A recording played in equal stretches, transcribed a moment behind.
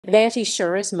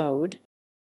Bayaty-Shiraz mode.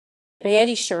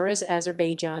 Bayaty-Shiraz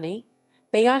Azerbaijani.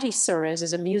 Bayaty-Shiraz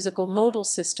is a musical modal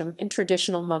system in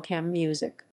traditional mugham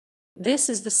music. This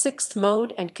is the sixth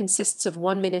mode and consists of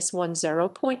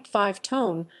 1-10.5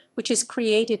 tone, which is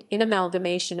created in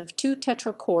amalgamation of two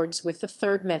tetra-chords with the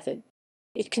third method.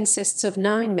 It consists of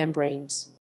 9 membranes.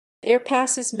 There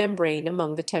passes membrane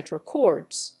among the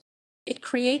tetra-chords. It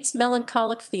creates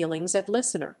melancholic feelings at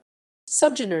listener.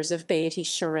 Subgenres of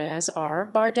Bayaty-Shiraz are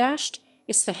Bardasht,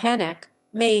 Isfahanak,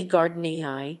 Maye,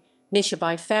 Gardaniyye,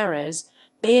 Nishibi-Faraz,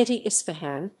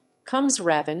 Bayaty-Isfahan,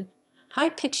 Khums-Ravan,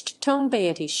 high-pitched tone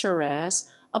Bayaty-Shiraz,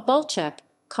 Abulchap,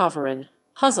 Khaveran,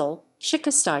 Huzzal,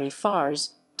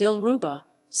 Shikasteyi-Fars, Dilruba,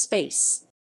 space.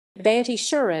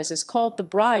 Bayaty-Shiraz is called the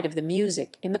bride of the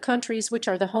music in the countries which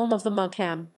are the home of the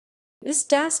mugham. This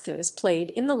Dastgah is played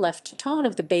in the left tone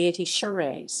of the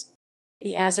Bayaty-Shiraz.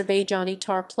 The Azerbaijani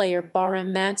tar player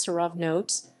Bahram Mansurov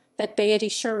notes that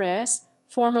Bayaty-Shiraz,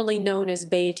 formerly known as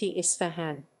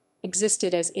Bayaty-Isfahan,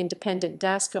 existed as independent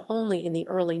Dastgah only in the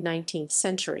early 19th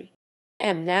century.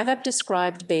 Navab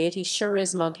described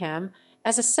Bayaty-Shiraz mugham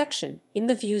as a section in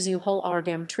the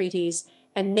Vuzuhul-Argam treatise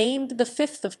and named the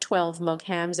fifth of 12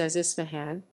 mughams as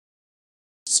Isfahan.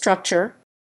 Structure.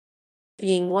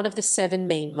 Being one of the 7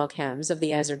 main mughams of the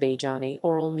Azerbaijani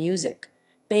oral music,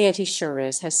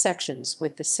 Bayaty-Shiraz has sections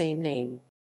with the same name.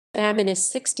 Feminist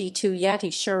 62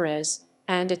 Bayaty-Shiraz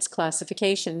and its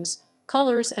classifications,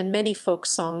 colors, and many folk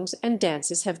songs and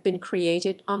dances have been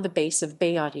created on the base of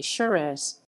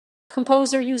Bayaty-Shiraz.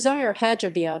 Composer Huzzal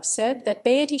Hajabiyab said that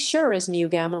Bayaty-Shiraz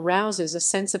mugham arouses a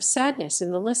sense of sadness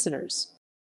in the listeners.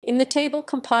 In the table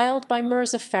compiled by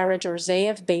Mirza Faraj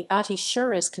Orzayev,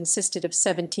 Bayaty-Shiraz consisted of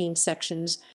 17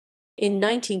 sections. In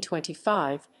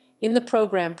 1925, in the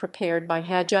program prepared by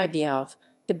Hajabiyab,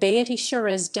 the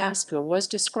Bayaty-Shiraz Dastgah was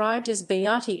described as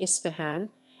Bayaty-Isfahan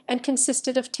and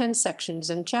consisted of 10 sections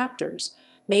and chapters: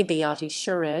 Maye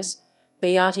Bayaty-Shiraz,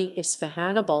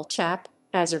 Bayaty-Isfahan, Abulchap,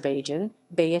 Azerbaijan,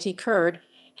 Bayaty-Kurd,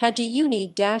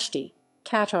 Hajiyuni Dashti,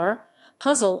 Qatar,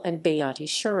 Huzzal, and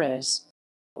Bayaty-Shiraz.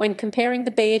 When comparing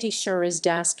the Bayaty-Shiraz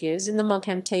Dastgahs in the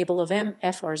mugham table of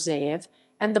M.F. Orzayev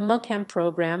and the mugham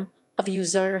program of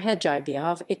Huzzal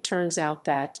Hajabiyab, it turns out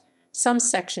that some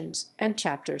sections and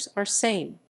chapters are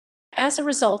same. As a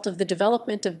result of the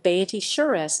development of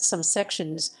Bayaty-Shiraz, some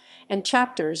sections and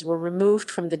chapters were removed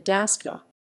from the Dastgah.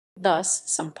 Thus,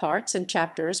 some parts and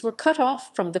chapters were cut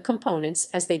off from the components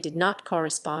as they did not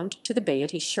correspond to the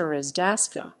Bayaty-Shiraz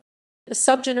Dastgah. The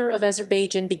subgenre of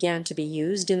Azerbaijan began to be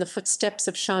used in the footsteps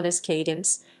of Shahna's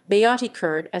cadence,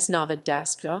 Bayaty-Kurd as Navab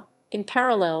Dastgah, in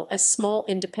parallel as small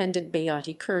independent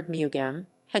Bayaty-Kurd mugham,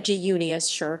 Hajiyuni as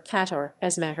Shur Qatar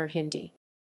as Maher Hindi.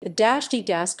 The Dashti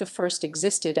Dastgah first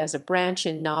existed as a branch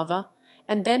in Nava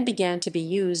and then began to be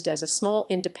used as a small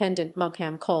independent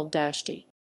mugham called Dashti.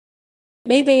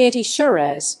 Maye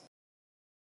Bayaty-Shiraz.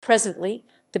 Presently,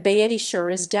 the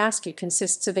Bayaty-Shiraz Dastgah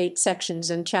consists of 8 sections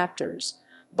and chapters: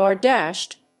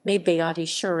 Bardasht, Maye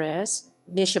Bayaty-Shiraz,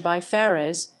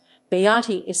 Nishibi-Faraz,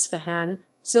 Bayaty-Isfahan,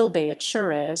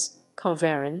 Bayaty-Shiraz,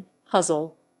 Khaveran,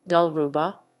 Huzzal,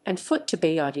 Dilruba, and foot to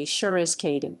Bayaty-Shiraz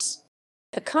cadence.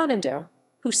 The Khananda,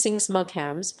 who sings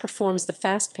mughams, performs the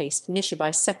fast-paced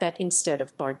Nishibi-Sepet instead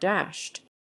of Bardasht.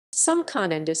 Some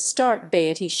Khanandas start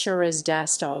Bayaty-Shiraz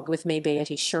Dastgah with Maye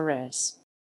Bayaty-Shiraz.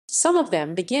 Some of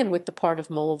them begin with the part of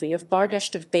Molvi of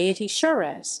Bardasht of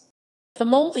Bayaty-Shiraz. The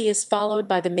Molvi is followed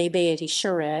by the Maye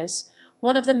Bayaty-Shiraz,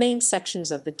 one of the main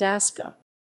sections of the Dastgah.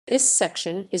 This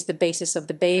section is the basis of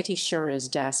the Bayaty-Shiraz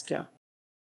Dastgah.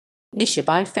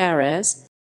 Nishibi-Faraz.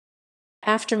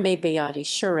 After Maye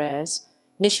Bayaty-Shiraz,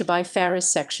 Nishibi-Faraz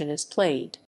section is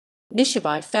played.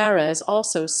 Nishibi-Faraz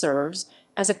also serves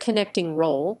as a connecting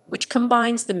role which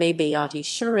combines the Maye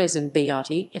Bayaty-Shiraz and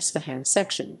Bayaty-Isfahan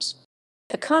sections.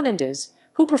 The Khanandas,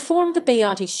 who perform the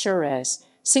Bayaty-Shiraz,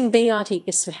 sing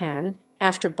Bayaty-Isfahan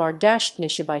after Bardasht,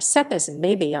 Nishibi-Sepet, and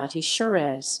Maye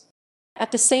Bayaty-Shiraz.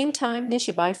 At the same time,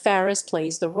 Nishibi-Faraz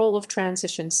plays the role of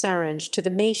transition saranj to the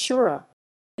Maye Shura.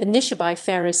 The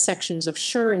Nishibi-Faraz sections of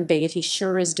Shur and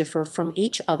Bayaty-Shiraz differ from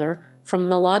each other from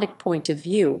melodic point of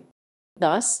view.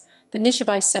 Thus, the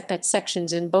Nishibi-Sepet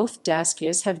sections in both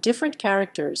Dastgahs have different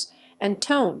characters and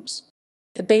tones.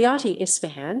 The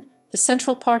Bayaty-Isfahan, the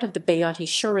central part of the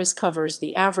Bayaty-Shiraz, covers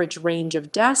the average range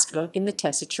of Dastgah in the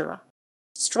tessitura.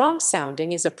 Strong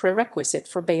sounding is a prerequisite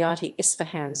for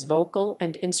Bayaty-Isfahan's vocal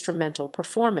and instrumental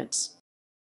performance.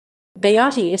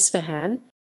 Bayaty-Isfahan.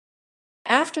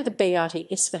 After the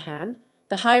Bayaty-Isfahan,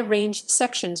 the high-ranged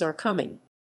sections are coming.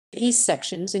 These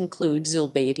sections include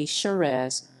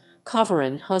Bayaty-Shiraz,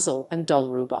 Khaveran, Huzzal, and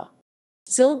Dilruba.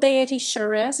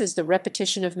 Bayaty-Shiraz is the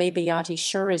repetition of Maye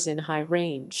Bayaty-Shiraz in high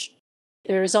range.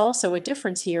 There is also a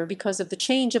difference here because of the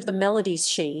change of the melody's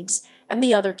shades and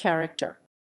the other character.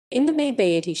 In the Maye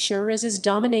Bayaty-Shiraz is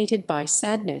dominated by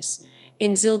sadness.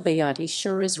 In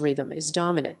Bayaty-Shiraz rhythm is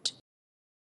dominant.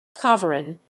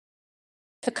 Khaveran.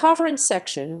 The Khaveran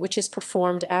section, which is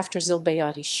performed after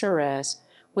Bayaty-Shiraz,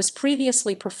 was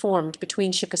previously performed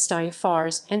between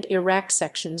Shikasteyi-Fars and Iraq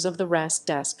sections of the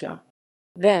Dastgah.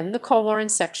 Then the Khaveran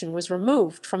section was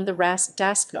removed from the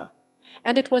Dastgah,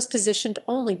 and it was positioned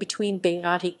only between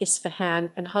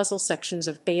Bayaty-Isfahan and Huzzal sections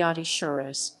of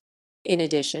Bayaty-Shiraz. In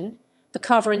addition, the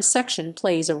Khaveran section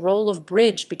plays a role of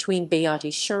bridge between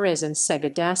Bayaty-Shiraz and Sega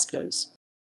Dastgahs.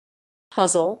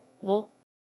 Huzzal.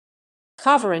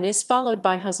 Khaveran is followed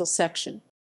by Huzzal section.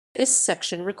 This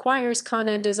section requires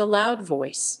Khananda's loud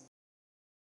voice.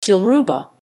 Dilruba.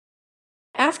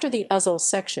 After the Huzzal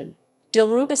section,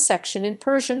 Dilruba section in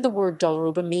Persian, the word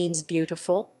Dilruba means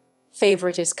beautiful.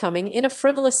 Favorite is coming in a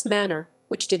frivolous manner,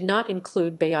 which did not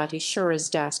include Bayaty-Shiraz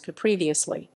Dastgah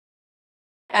previously.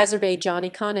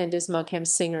 Azerbaijani Khananda's mugham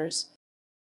singers.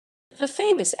 The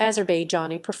famous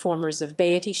Azerbaijani performers of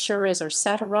Bayaty-Shiraz are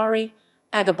Satarari,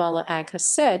 Agabala Ag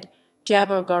Hased,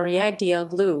 Jabbar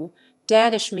Garyagdioglu,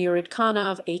 Dadish Murad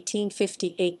Khana of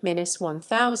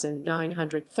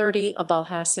 1858–1930, Abul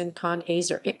Hassan Khan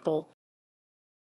Azer Iqbal,